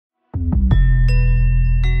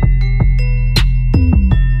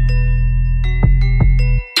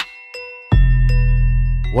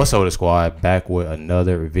What's up, the squad? Back with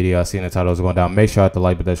another video. I seen the title was going down. Make sure I hit the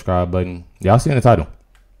like and subscribe button. Y'all seen the title?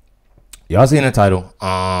 Y'all seen the title?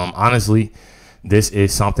 Honestly, this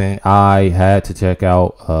is something I had to check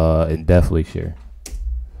out and definitely share.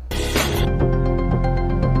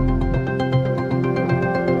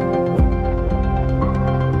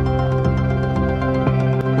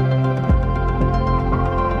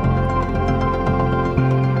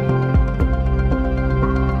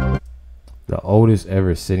 The oldest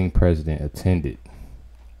ever sitting president attended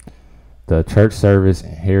the church service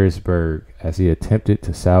in Harrisburg as he attempted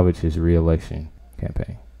to salvage his re-election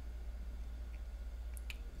campaign.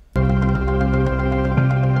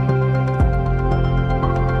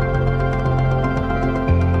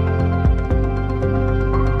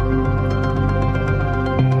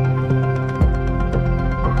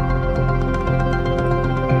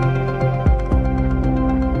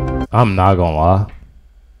 I'm not gonna lie.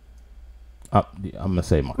 I'm gonna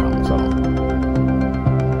save my comments. Hold on.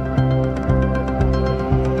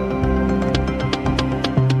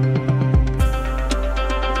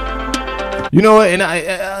 You know what? And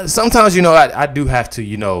I sometimes, you know, I do have to,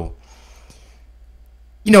 you know,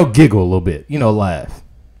 giggle a little bit, laugh.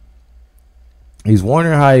 He's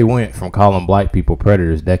wondering how he went from calling black people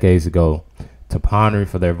predators decades ago to pondering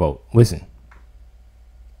for their vote. Listen,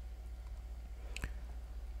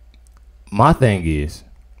 my thing is,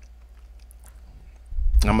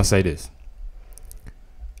 I'm gonna say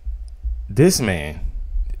this man,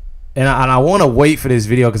 and I want to wait for this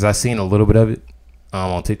video because I seen a little bit of it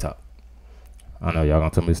on TikTok. I know y'all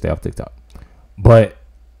gonna tell me to stay off TikTok, but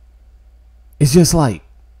it's just like,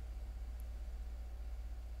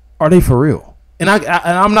 are they for real? And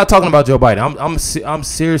I'm not talking about Joe Biden. I'm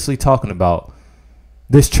seriously talking about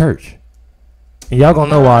this church, and y'all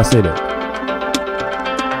gonna know why I say that.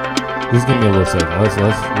 Just give me a little second. Let's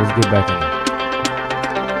get back in there.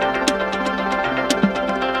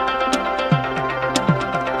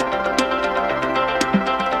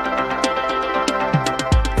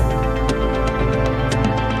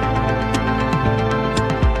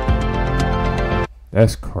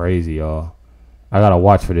 That's crazy, y'all. I gotta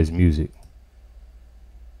watch for this music.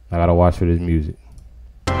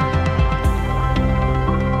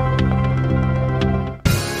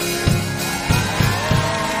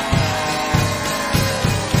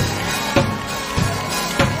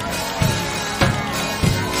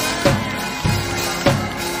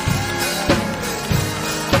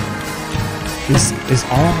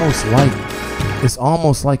 It's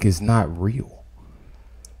almost like it's not real.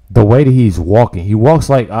 The way that he's walking, he walks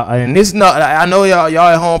like, and it's not. I know y'all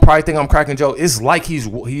at home probably think I'm cracking joke. It's like he's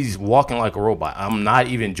walking like a robot. I'm not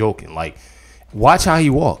even joking. Like, watch how he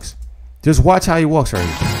walks. Just watch how he walks right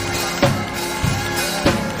here.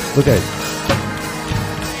 Look at it.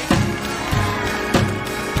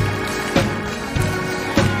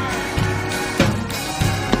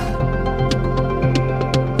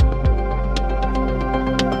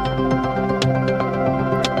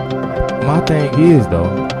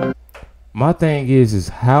 My thing is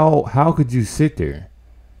how could you sit there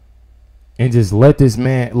and just let this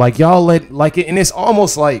man, like, y'all let, like, and it's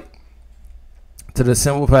almost like, to the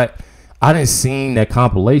simple fact, I didn't seen that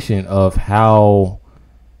compilation of how,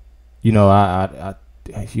 I've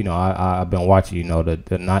been watching,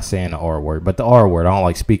 the not saying the R word, but the R word. I don't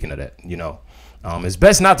like speaking of that. It's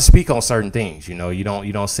best not to speak on certain things. You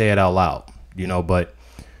don't say it out loud. But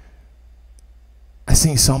I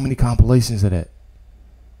seen so many compilations of that.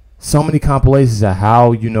 So many compilations of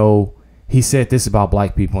how, he said this about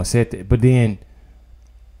black people and said that, but then,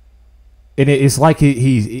 and it's like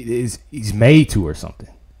he's made to or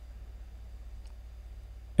something.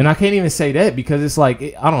 And I can't even say that because it's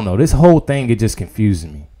like, I don't know, this whole thing, it just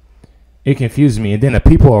confuses me. It confuses me. And then the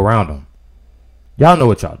people around him, y'all know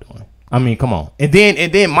what y'all doing. I mean, come on. And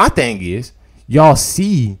then my thing is, y'all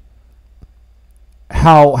see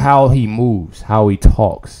how he moves, how he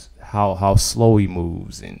talks, how slow he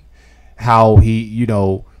moves, and how he,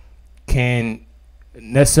 can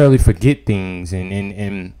necessarily forget things.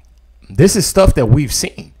 And this is stuff that we've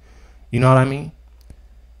seen. You know what I mean?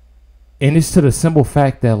 And it's to the simple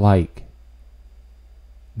fact that, like,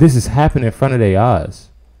 this is happening in front of their eyes.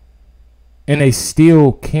 And they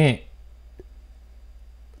still can't.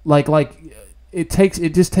 Like, it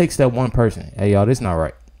just takes that one person. Hey, y'all, this is not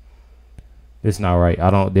right. This is not right.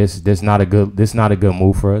 This not a good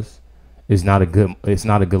move for us. It's not a good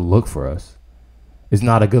look for us. It's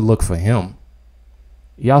not a good look for him.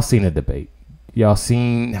 Y'all seen the debate. Y'all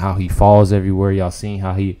seen how he falls everywhere. Y'all seen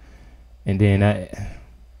how he, and then I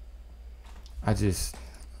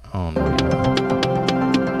don't know.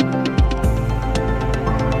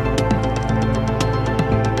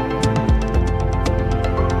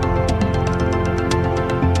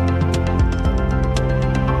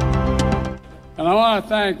 I want to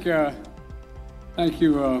thank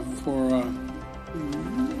you for,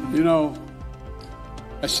 you know,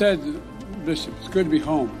 I said, Bishop, it's good to be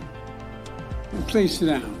home. Please sit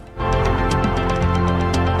down.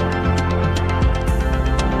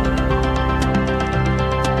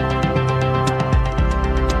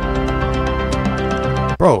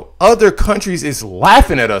 Bro, other countries is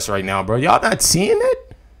laughing at us right now, bro. Y'all not seeing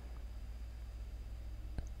it?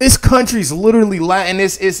 This country's literally laughing.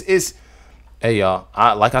 It's hey, y'all.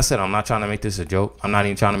 Like I said, I'm not trying to make this a joke. I'm not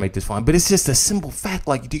even trying to make this fun. But it's just a simple fact.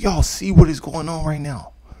 Like, do y'all see what is going on right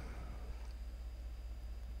now?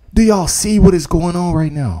 Do y'all see what is going on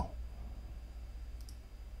right now?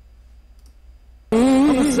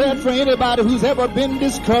 I'm sad for anybody who's ever been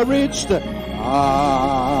discouraged. I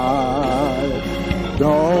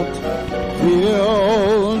don't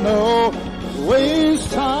feel no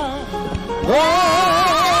waste time.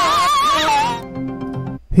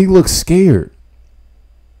 He looks scared.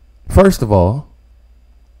 First of all.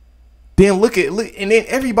 Then look, and then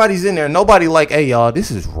everybody's in there. Nobody like, hey, y'all,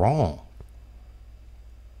 this is wrong.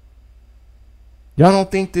 Y'all don't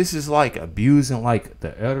think this is like abusing like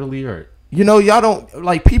the elderly, or, you know, y'all don't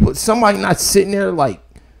like people, somebody not sitting there like,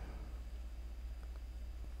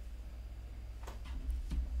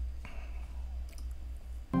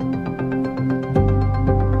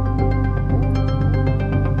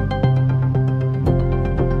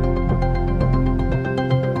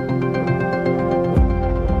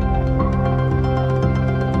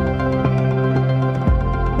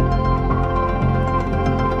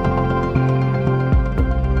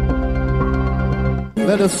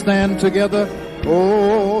 let us stand together.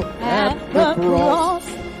 Oh, at the cross,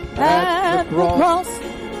 at the cross,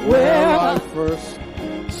 where I first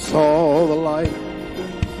saw the light,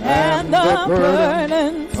 and the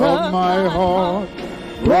burdens of my heart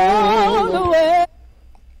rolled away.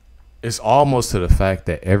 it's almost to the fact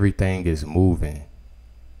that everything is moving,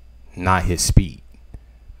 not his speed.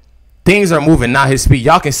 Things are moving, not his speed.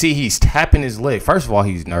 Y'all can see he's tapping his leg. First of all,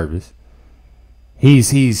 he's nervous.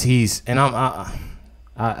 He's, and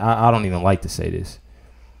I don't even like to say this.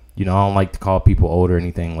 You know, I don't like to call people old or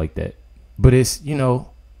anything like that. But it's, you know,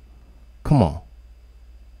 come on.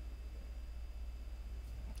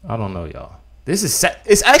 I don't know, y'all. This is sad.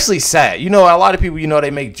 It's actually sad. You know, a lot of people, you know,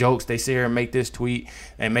 they make jokes. They sit here and make this tweet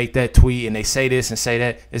and make that tweet, and they say this and say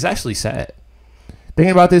that. It's actually sad.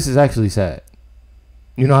 Thinking about this is actually sad.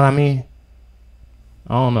 You know what I mean?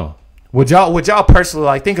 I don't know. Would y'all personally,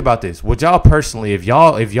 like, think about this? Would y'all personally, if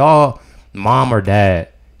y'all mom or dad,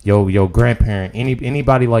 your grandparent,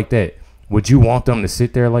 anybody like that, would you want them to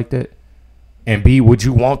sit there like that? And B, would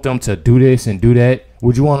you want them to do this and do that?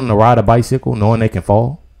 Would you want them to ride a bicycle knowing they can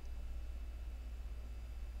fall?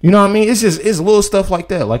 You know what I mean? It's little stuff like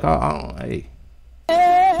that. Like, I don't, hey.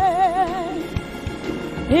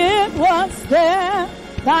 It was there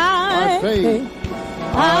by faith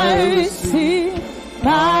I received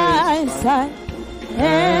my sight,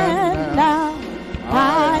 and now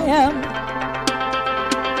I am.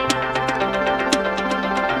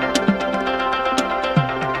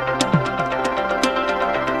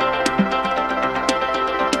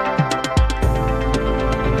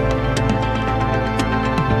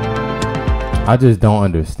 I just don't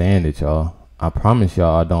understand it, y'all. I promise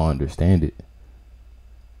y'all I don't understand it.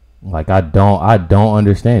 Like, I don't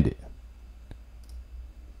understand it.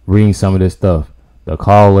 Reading some of this stuff. The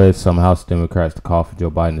call led some House Democrats to call for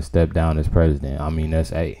Joe Biden to step down as president. I mean,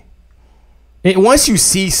 that's A. And once you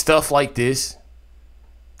see stuff like this,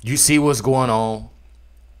 you see what's going on,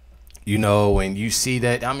 you know, and you see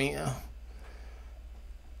that, I mean,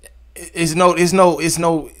 it's no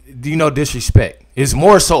disrespect. It's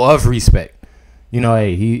more so of respect. You know,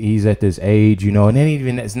 hey, he's at this age, you know, and then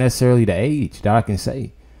even that's necessarily the age that I can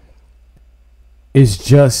say. It's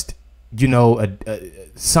just, you know,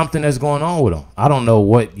 something that's going on with him. I don't know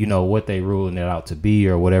what, you know, what they ruling it out to be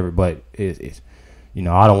or whatever, but it's you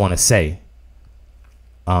know, I don't want to say,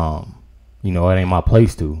 you know, it ain't my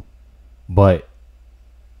place to, but,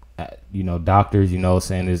 you know, doctors, you know,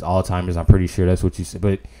 saying there's Alzheimer's. I'm pretty sure that's what you said,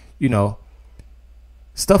 but, you know,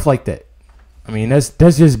 stuff like that. I mean, that's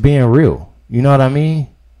just being real. You know what I mean?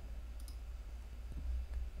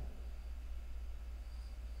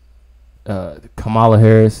 Kamala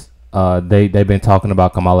Harris, they've been talking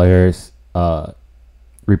about Kamala Harris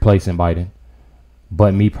replacing Biden.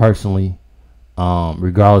 But me personally,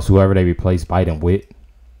 regardless whoever they replace Biden with,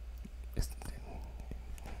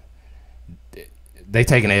 they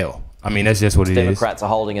take an L. I mean, that's just what it is. Democrats are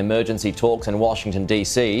holding emergency talks in Washington,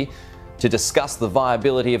 D.C. to discuss the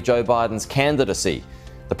viability of Joe Biden's candidacy.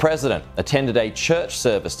 The president attended a church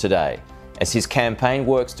service today as his campaign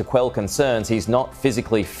works to quell concerns he's not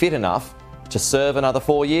physically fit enough to serve another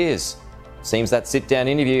 4 years. Seems that sit-down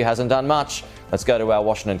interview hasn't done much. Let's go to our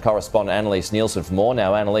Washington correspondent Annalise Nielsen for more.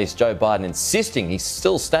 Now, Annalise, Joe Biden insisting he's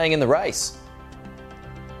still staying in the race.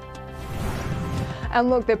 And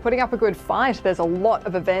look, they're putting up a good fight. There's a lot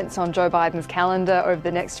of events on Joe Biden's calendar over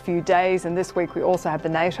the next few days. And this week we also have the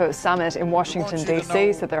NATO summit in Washington,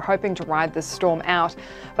 D.C. So they're hoping to ride this storm out.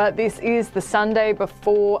 But this is the Sunday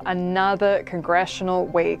before another congressional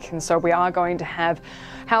week. And so we are going to have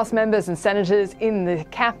House members and senators in the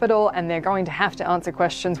Capitol, and they're going to have to answer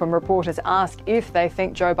questions when reporters ask if they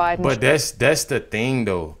think Joe Biden. But that's the thing,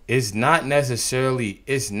 though. It's not necessarily,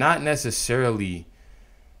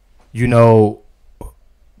 you know,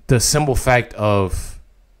 the simple fact of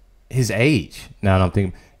his age. Now that I'm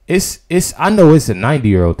thinking, I know it's a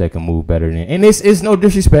 90-year-old that can move better than, and it's no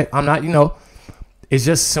disrespect. I'm not, you know, it's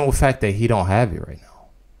just a simple fact that he don't have it right now.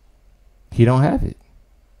 He don't have it,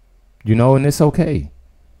 you know, and it's okay.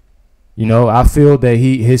 You know, I feel that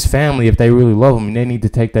his family, if they really love him, they need to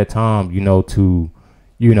take that time, you know, to,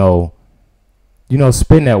 you know,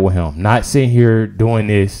 spend that with him. Not sitting here doing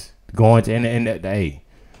this, going to, hey,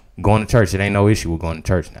 going to church. It ain't no issue with going to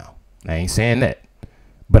church now. I ain't saying that.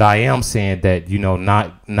 But I am saying that, you know,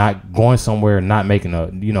 not going somewhere and not making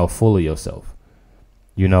a, you know, fool of yourself.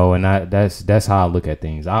 You know, and that's how I look at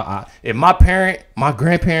things. If my parent, my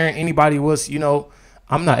grandparent, anybody was, you know,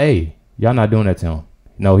 I'm not, hey, y'all not doing that to him.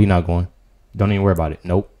 No, he not going. Don't even worry about it.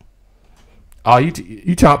 Nope. Oh, you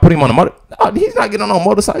trying to put him on a motor? Oh, he's not getting on no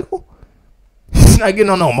motorcycle. He's not getting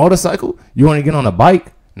on no motorcycle. You want to get on a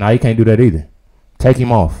bike? Nah, you can't do that either. Take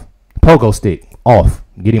him off. Pogo stick, off.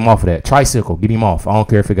 Get him off of that. Tricycle, get him off. I don't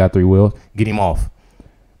care if it got 3 wheels. Get him off.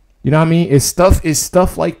 You know what I mean? It's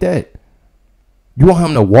stuff like that. You want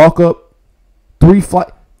him to walk up 3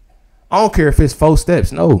 flights? I don't care if it's 4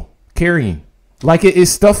 steps. No. Carry him. Like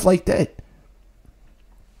it's stuff like that.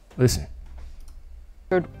 Listen.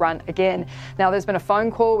 Should run again. Now, there's been a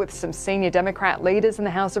phone call with some senior Democrat leaders in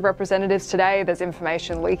the House of Representatives today. There's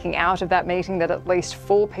information leaking out of that meeting that at least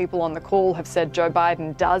 4 people on the call have said Joe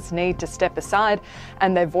Biden does need to step aside,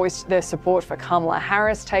 and they've voiced their support for Kamala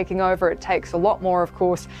Harris taking over. It takes a lot more, of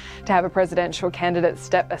course, to have a presidential candidate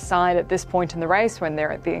step aside at this point in the race when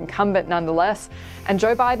they're the incumbent nonetheless. And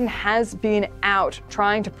Joe Biden has been out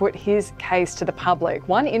trying to put his case to the public.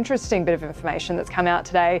 One interesting bit of information that's come out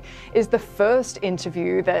today is the first interview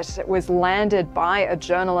that was landed by a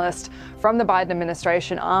journalist from the Biden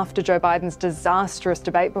administration after Joe Biden's disastrous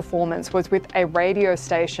debate performance was with a radio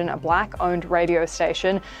station, a Black-owned radio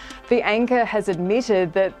station. The anchor has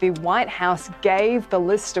admitted that the White House gave the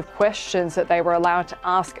list of questions that they were allowed to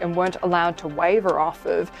ask and weren't allowed to waver off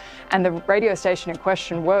of. And the radio station in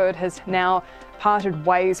question, Word, has now parted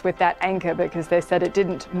ways with that anchor because they said it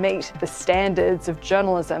didn't meet the standards of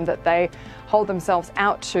journalism that they hold themselves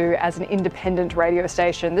out to as an independent radio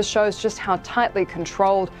station. This shows just how tightly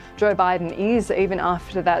controlled Joe Biden is, even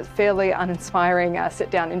after that fairly uninspiring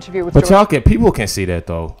sit-down interview with. But people can see that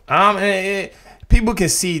though. People can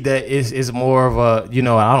see that it's more of a, you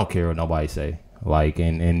know, I don't care what nobody say. Like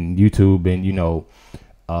in YouTube, and you know,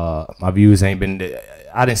 my views ain't been.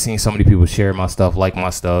 I didn't see so many people share my stuff, like my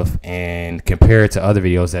stuff, and compare it to other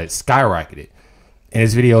videos that skyrocketed. And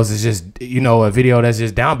his videos is just, you know, a video that's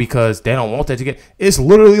just down because they don't want that to get. It's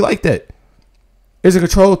literally like that. It's a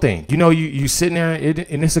control thing. You know, you sitting there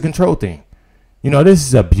and it's a control thing. You know, this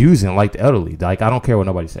is abusing like the elderly. Like, I don't care what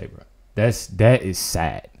nobody say, bro. That is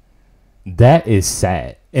sad. That is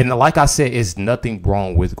sad. And like I said, it's nothing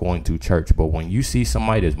wrong with going to church. But when you see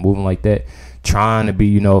somebody that's moving like that, trying to be,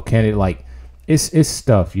 you know, candidate, like, it's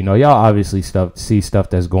stuff, you know, y'all obviously see stuff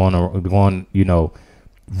that's going, you know,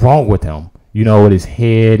 wrong with him, you know, with his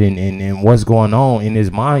head and what's going on in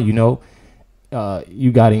his mind, you know.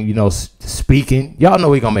 You got him, you know, speaking. Y'all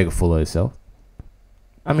know he gonna make a fool of himself.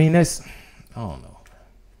 I mean, I don't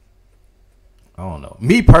know.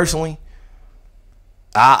 Me personally,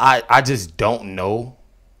 I just don't know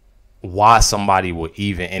why somebody would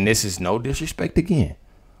even, and this is no disrespect again,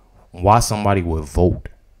 why somebody would vote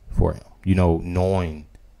for him. You know, knowing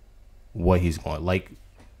what he's going, like,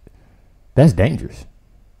 that's dangerous.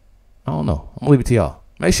 I don't know. I'm gonna leave it to y'all.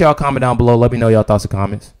 Make sure y'all comment down below. Let me know y'all thoughts and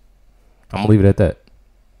comments. I'm gonna leave it at that.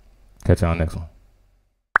 Catch y'all next one.